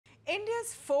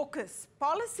India's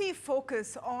policy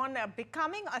focus on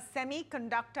becoming a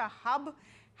semiconductor hub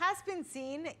has been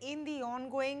seen in the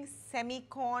ongoing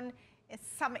Semicon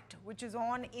summit, which is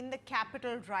on in the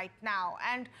capital right now.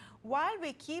 And while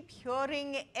we keep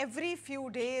hearing every few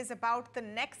days about the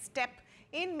next step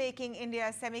in making India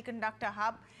a semiconductor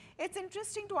hub, it's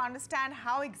interesting to understand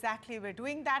how exactly we're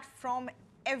doing that from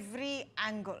every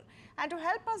angle. And to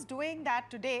help us doing that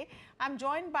today, I'm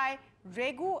joined by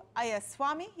Regu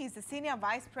Ayyaswamy. He's the Senior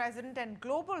Vice President and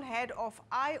Global Head of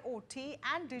IoT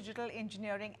and Digital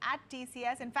Engineering at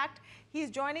TCS. In fact, he's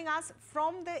joining us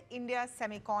from the India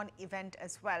Semicon event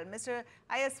as well. Mr.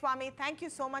 Ayyaswamy, thank you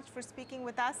so much for speaking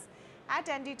with us at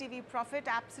NDTV Profit.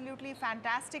 Absolutely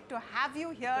fantastic to have you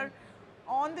here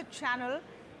on the channel.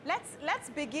 Let's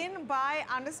begin by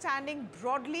understanding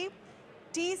broadly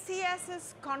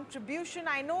TCS's contribution.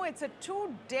 I know it's a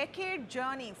 2-decade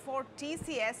journey for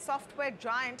TCS, software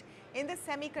giant in the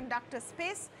semiconductor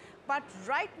space. But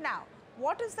right now,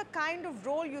 what is the kind of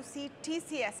role you see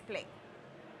TCS playing?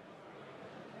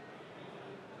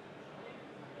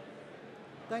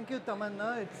 Thank you,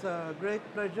 Tamanna. It's a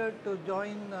great pleasure to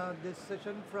join this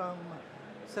session from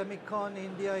Semicon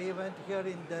India event here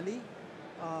in Delhi.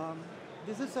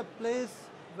 This is a place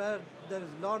where there is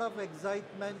a lot of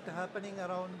excitement happening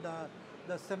around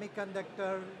the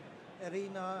semiconductor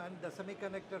arena and the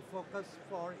semiconductor focus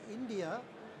for India.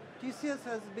 TCS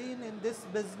has been in this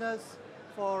business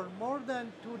for more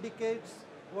than 2 decades,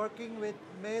 working with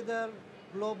major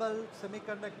global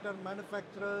semiconductor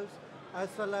manufacturers as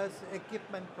well as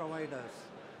equipment providers.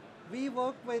 We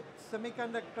work with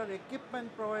semiconductor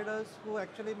equipment providers who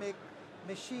actually make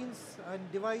machines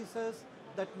and devices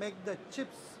that make the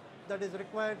chips that is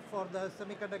required for the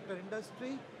semiconductor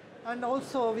industry, and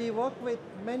also we work with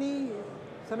many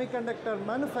semiconductor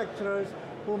manufacturers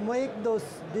who make those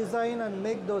design and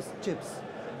make those chips.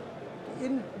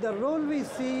 In the role we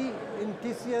see in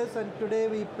TCS and today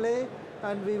we play,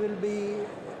 and we will be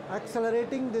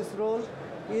accelerating this role,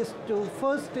 is to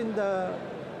first in the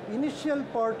initial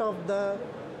part of the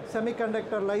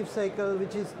semiconductor life cycle,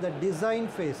 which is the design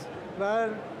phase, where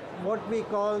what we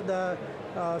call the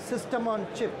system on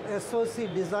chip,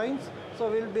 SoC designs. So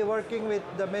we'll be working with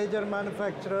the major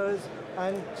manufacturers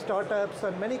and startups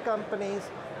and many companies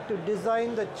to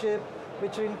design the chip,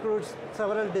 which includes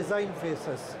several design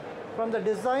phases. From the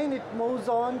design, it moves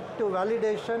on to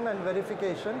validation and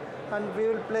verification, and we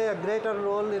will play a greater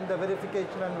role in the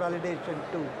verification and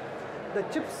validation too. The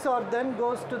chips are then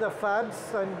goes to the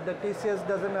fabs, and the TCS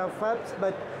doesn't have fabs,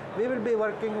 but we will be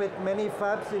working with many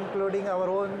fabs, including our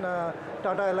own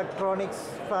Tata Electronics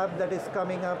Fab that is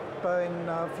coming up in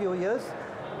a few years,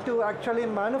 to actually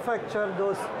manufacture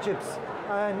those chips.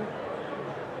 And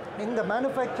in the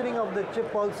manufacturing of the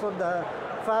chip also, the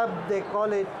fab, they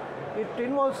call it, it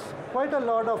involves quite a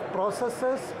lot of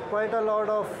processes, quite a lot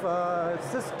of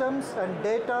systems and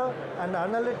data and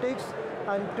analytics.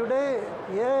 And today,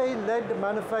 AI-led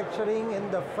manufacturing in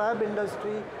the fab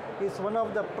industry is one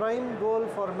of the prime goal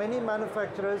for many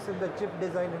manufacturers in the chip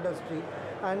design industry.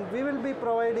 And we will be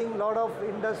providing a lot of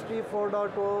Industry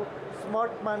 4.0,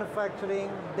 smart manufacturing,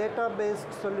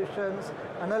 data-based solutions,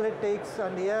 analytics,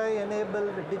 and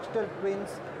AI-enabled digital twins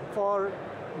for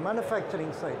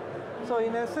manufacturing side. So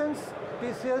in essence,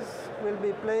 TCS will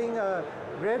be playing a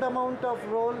great amount of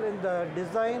role in the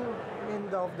design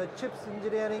of the chips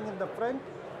engineering in the front,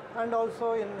 and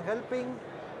also in helping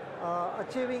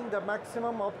achieving the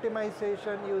maximum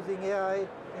optimization using AI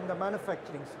in the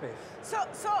manufacturing space.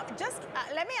 So just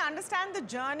let me understand the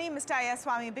journey, Mr.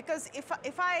 Ayyaswamy, because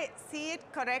if I see it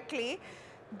correctly,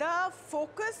 the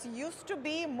focus used to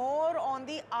be more on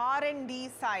the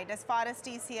R&D side as far as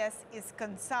TCS is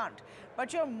concerned,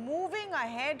 but you're moving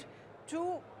ahead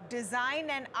to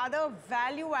design and other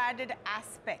value-added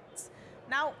aspects.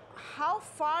 Now, how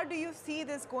far do you see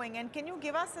this going, and can you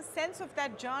give us a sense of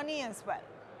that journey as well?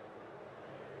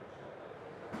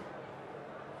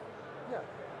 Yeah,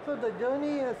 so the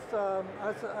journey is,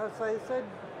 as I said,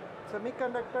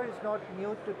 semiconductor is not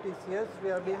new to TCS. We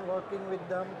have been working with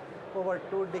them over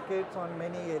 2 decades on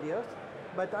many areas.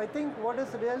 But I think what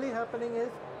is really happening is,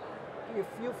 if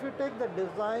you take the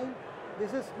design,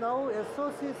 this is now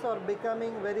SoCs are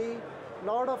becoming very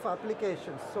lot of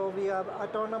applications. So we have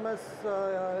autonomous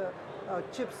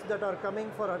chips that are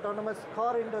coming for autonomous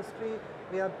car industry.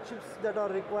 We have chips that are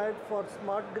required for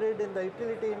smart grid in the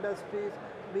utility industries.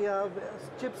 We have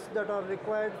chips that are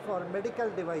required for medical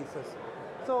devices.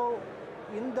 So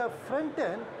in the front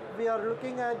end, we are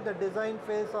looking at the design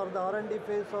phase or the R&D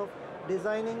phase of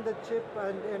designing the chip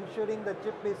and ensuring the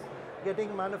chip is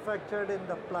getting manufactured in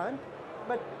the plant.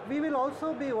 But we will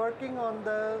also be working on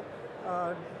the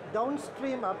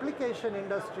downstream application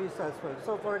industries as well.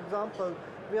 So for example,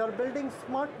 we are building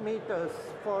smart meters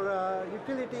for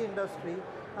utility industry,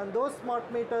 and those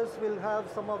smart meters will have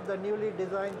some of the newly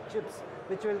designed chips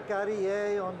which will carry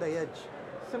AI on the edge.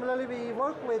 Similarly, we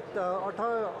work with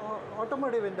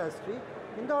automotive industry.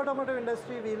 In the automotive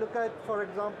industry, we look at, for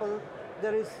example,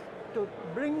 there is to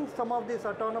bring some of these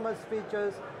autonomous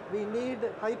features, we need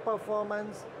high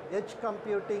performance edge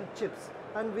computing chips.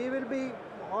 And we will be,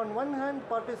 on one hand,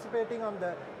 participating on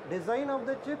the design of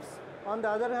the chips. On the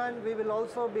other hand, we will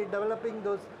also be developing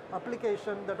those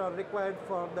applications that are required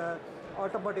for the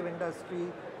automotive industry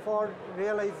for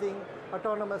realizing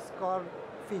autonomous car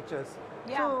features.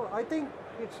 Yeah. So I think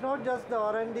it's not just the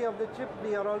R&D of the chip,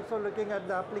 we are also looking at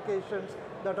the applications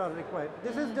that are required.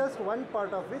 This is just one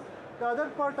part of it. The other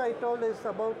part I told is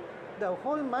about the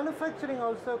whole manufacturing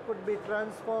also could be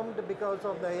transformed because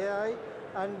of the AI,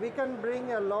 and we can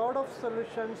bring a lot of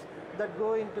solutions that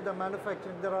go into the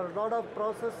manufacturing. There are a lot of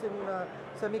process in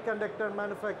semiconductor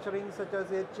manufacturing, such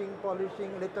as etching,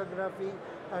 polishing, lithography,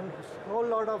 and a whole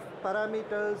lot of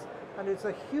parameters, and it's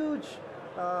a huge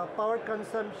power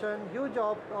consumption, huge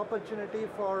opportunity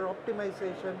for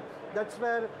optimization. That's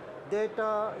where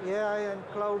data, AI, and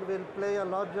cloud will play a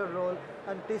larger role,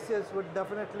 and TCS would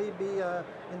definitely be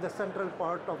in the central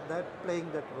part of that, playing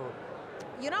that role.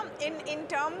 You know, in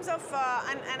terms of,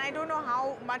 and I don't know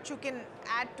how much you can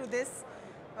add to this,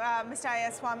 Mr.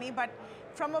 Ayyaswamy, but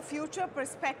from a future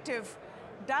perspective,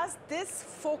 does this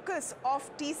focus of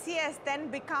TCS then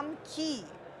become key?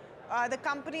 The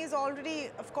company is already,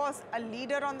 of course, a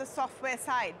leader on the software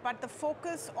side, but the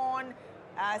focus on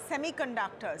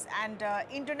semiconductors and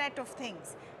Internet of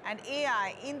Things and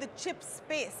AI in the chip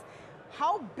space,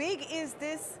 how big is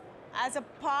this as a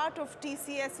part of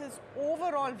TCS's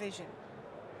overall vision?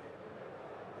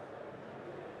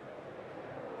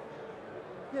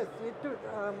 Yes,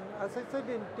 as I said,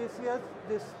 in TCS,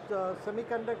 this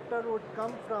semiconductor would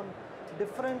come from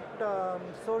different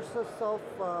sources of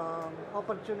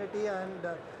opportunity and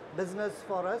business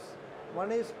for us.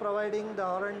 One is providing the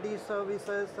R&D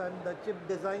services and the chip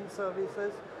design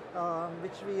services,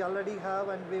 which we already have,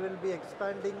 and we will be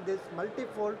expanding this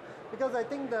multifold, because I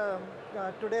think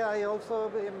today I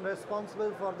also am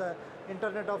responsible for the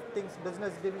Internet of Things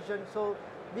business division. So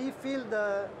we feel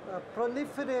the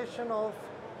proliferation of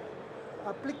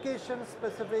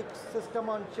application-specific system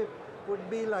on chip would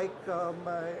be like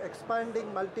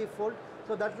expanding multifold.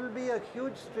 So that will be a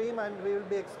huge stream, and we will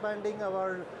be expanding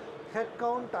our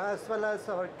headcount as well as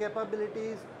our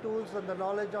capabilities, tools, and the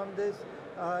knowledge on this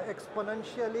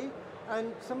exponentially.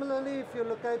 And similarly, if you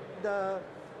look at the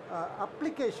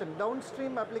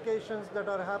downstream applications that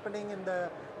are happening in the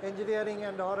engineering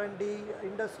and R&D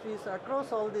industries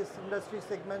across all these industry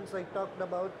segments I talked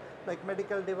about, like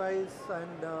medical device and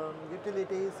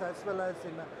utilities, as well as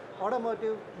in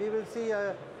automotive, we will see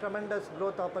a tremendous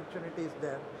growth opportunities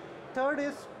there. Third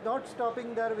is not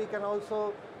stopping there, we can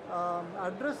also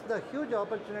address the huge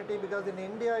opportunity, because in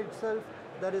India itself,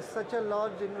 there is such a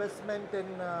large investment in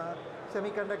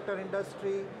semiconductor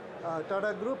industry.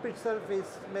 Tata Group itself is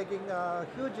making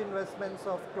huge investments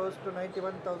of close to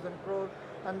 91,000 crore,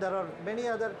 and there are many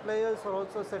other players who are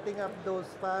also setting up those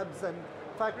fabs and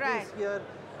factories here.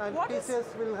 And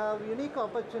TCS will have unique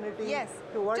opportunity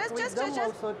to work with them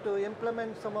also to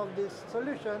implement some of these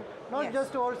solutions, not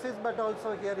just overseas, but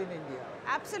also here in India.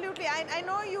 Absolutely. I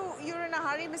know you're in a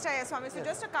hurry, Mr. Ayyaswamy, so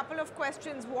just a couple of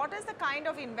questions. What is the kind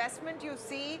of investment you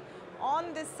see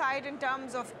on this side in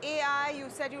terms of AI? You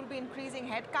said you'll be increasing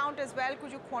headcount as well.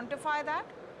 Could you quantify that?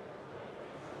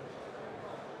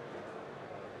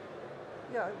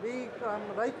 Yeah,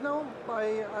 right now,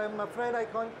 I'm afraid I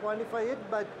can't quantify it,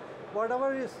 but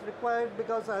whatever is required,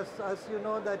 because as you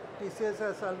know that TCS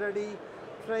has already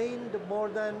trained more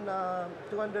than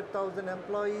 200,000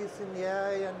 employees in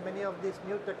AI and many of these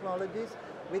new technologies.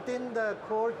 Within the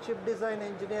core chip design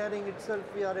engineering itself,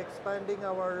 we are expanding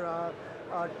our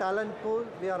talent pool.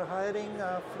 We are hiring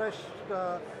fresh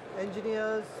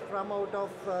engineers from out of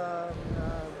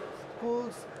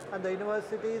schools and the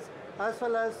universities, as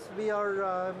well as we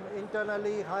are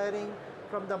internally hiring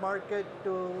from the market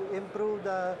to improve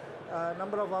the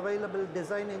number of available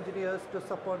design engineers to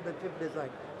support the chip design.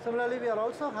 Similarly, we are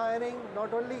also hiring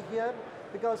not only here,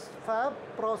 because fab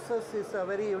process is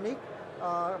very unique,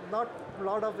 not a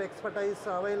lot of expertise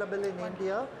available in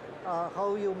India,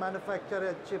 how you manufacture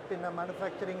a chip in a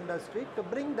manufacturing industry. To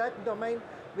bring that domain,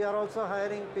 we are also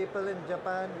hiring people in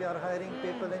Japan, we are hiring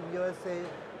people in USA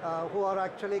who are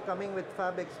actually coming with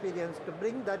fab experience to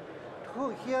bring that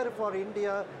here for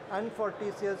India and for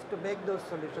TCS to make those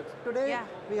solutions. Today, Yeah.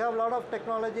 we have a lot of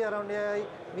technology around AI.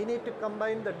 We need to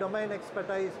combine the domain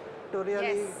expertise to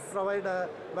really Yes. provide a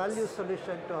value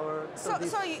solution to our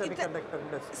semiconductor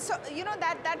industry. So, you know,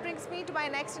 that brings me to my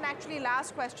next and actually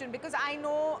last question, because I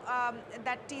know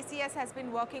that TCS has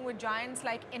been working with giants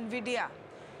like NVIDIA.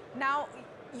 Now,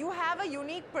 you have a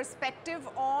unique perspective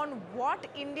on what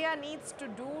India needs to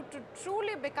do to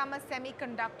truly become a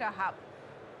semiconductor hub.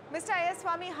 Mr.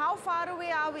 Ayyaswamy, how far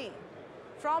away are we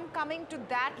from coming to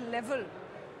that level?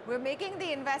 We're making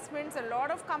the investments, a lot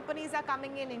of companies are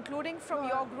coming in, including from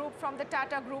your group, from the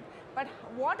Tata group, but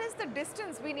what is the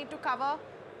distance we need to cover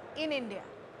in India?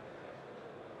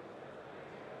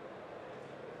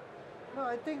 No,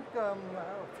 I think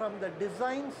from the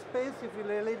design space, if you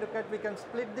really look at, we can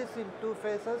split this in two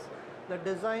phases, the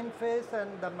design phase and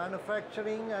the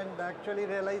manufacturing and actually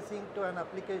realizing to an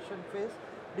application phase.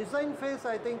 Design phase,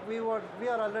 I think we are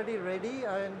already ready,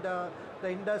 and the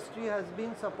industry has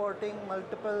been supporting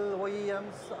multiple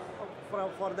OEMs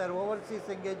for their overseas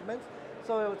engagements.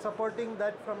 So supporting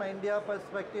that from an India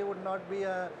perspective would not be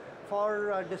a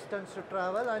far distance to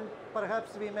travel, and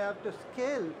perhaps we may have to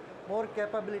scale more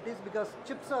capabilities because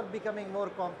chips are becoming more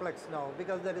complex now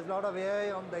because there is a lot of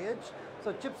AI on the edge.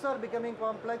 So chips are becoming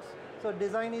complex, so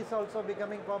design is also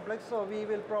becoming complex. So we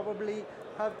will probably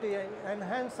have to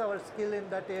enhance our skill in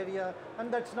that area,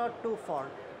 and that's not too far.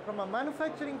 From a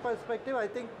manufacturing perspective, I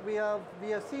think we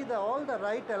see all the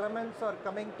right elements are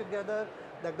coming together,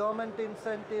 the government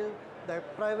incentive, the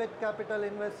private capital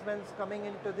investments coming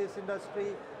into this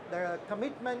industry, the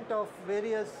commitment of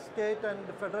various state and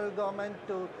federal government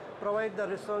to provide the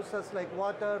resources like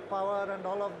water, power and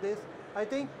all of this. I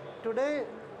think today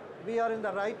we are in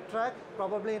the right track,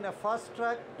 probably in a fast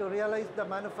track to realize the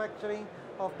manufacturing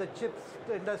of the chips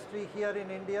industry here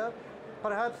in India.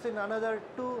 Perhaps in another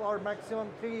 2 or maximum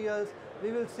 3 years,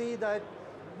 we will see that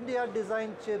India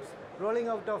designed chips rolling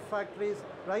out of factories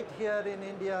right here in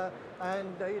India,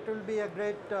 and it will be a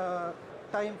great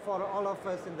time for all of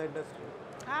us in the industry.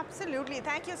 Absolutely.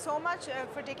 Thank you so much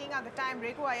for taking out the time.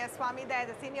 Regu Ayyaswamy there,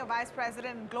 the Senior Vice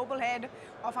President and Global Head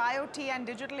of IoT and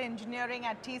Digital Engineering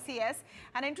at TCS.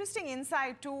 An interesting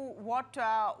insight to what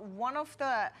one of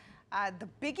the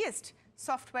biggest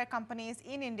software companies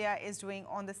in India is doing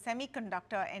on the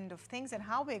semiconductor end of things and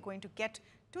how we're going to get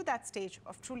to that stage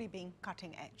of truly being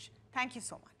cutting edge. Thank you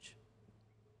so much.